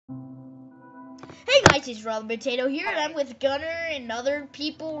Hey guys, it's Robert Potato here, and I'm with Gunner and other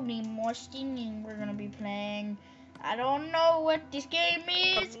people named Mosting, and we're gonna be playing. I don't know what this game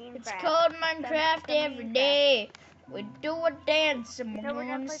is. It's called Minecraft every day. We do a dance, and we're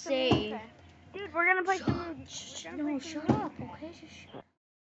gonna say. Dude, we're gonna play some. No, shut up, okay?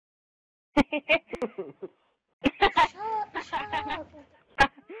 Shut up.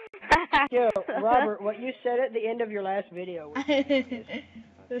 Yo, Robert, what you said at the end of your last video was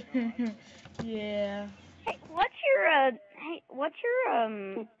Yeah. Hey, what's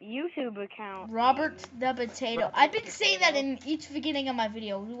your YouTube account? Robert the Potato. I've been saying that in each beginning of my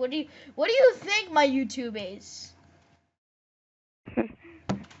video. What do you think my YouTube is? You're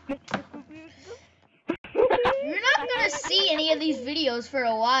not gonna see any of these videos for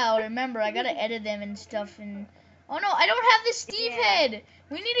a while. Remember, I gotta edit them and stuff. And oh no, I don't have the Steve head.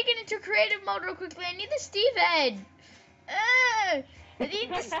 We need to get into creative mode real quickly. I need the Steve head. I need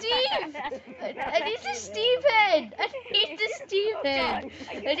the Steve. I need the Steve head. I need the Steve head.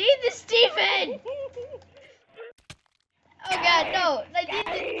 I need the Steve head. Oh god, no. I need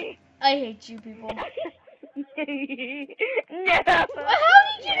the. I hate you people. No. Well, how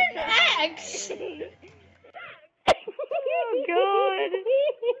did you get an axe? Oh god.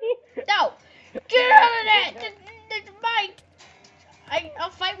 No. Get out of that. That's mine. I'll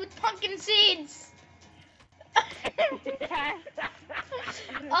fight with pumpkin seeds.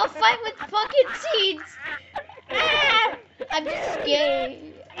 I'll fight with pumpkin seeds. Ah, I'm just scared.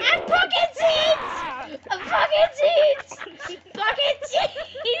 I'm pumpkin seeds. I'm pumpkin seeds. Pumpkin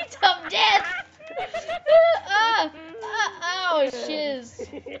seeds of death. Oh shiz.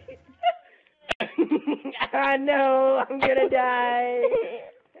 I know, I'm gonna die.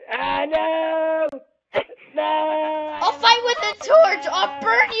 I know. No. I'll fight with a torch. I'll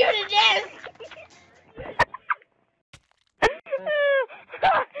burn you to death.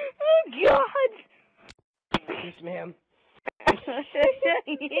 Oh god. Yes, ma'am.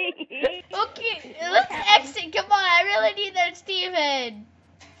 Okay, let's exit. Come on, I really need that Steve head.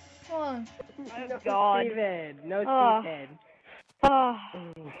 Oh. No God. Steve head. No Oh. Steve head. Oh.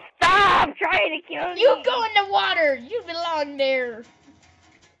 Stop trying to kill me. You go in the water. You belong there.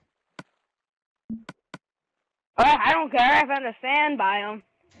 I don't care. I found a sand biome.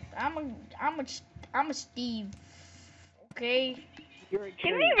 I'm a Steve. Okay. You're a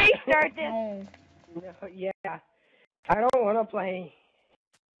Can tree. we restart this? No. No, yeah. I don't want to play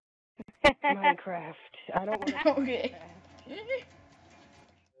Minecraft. I don't want to. Okay.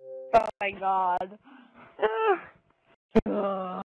 Oh my god.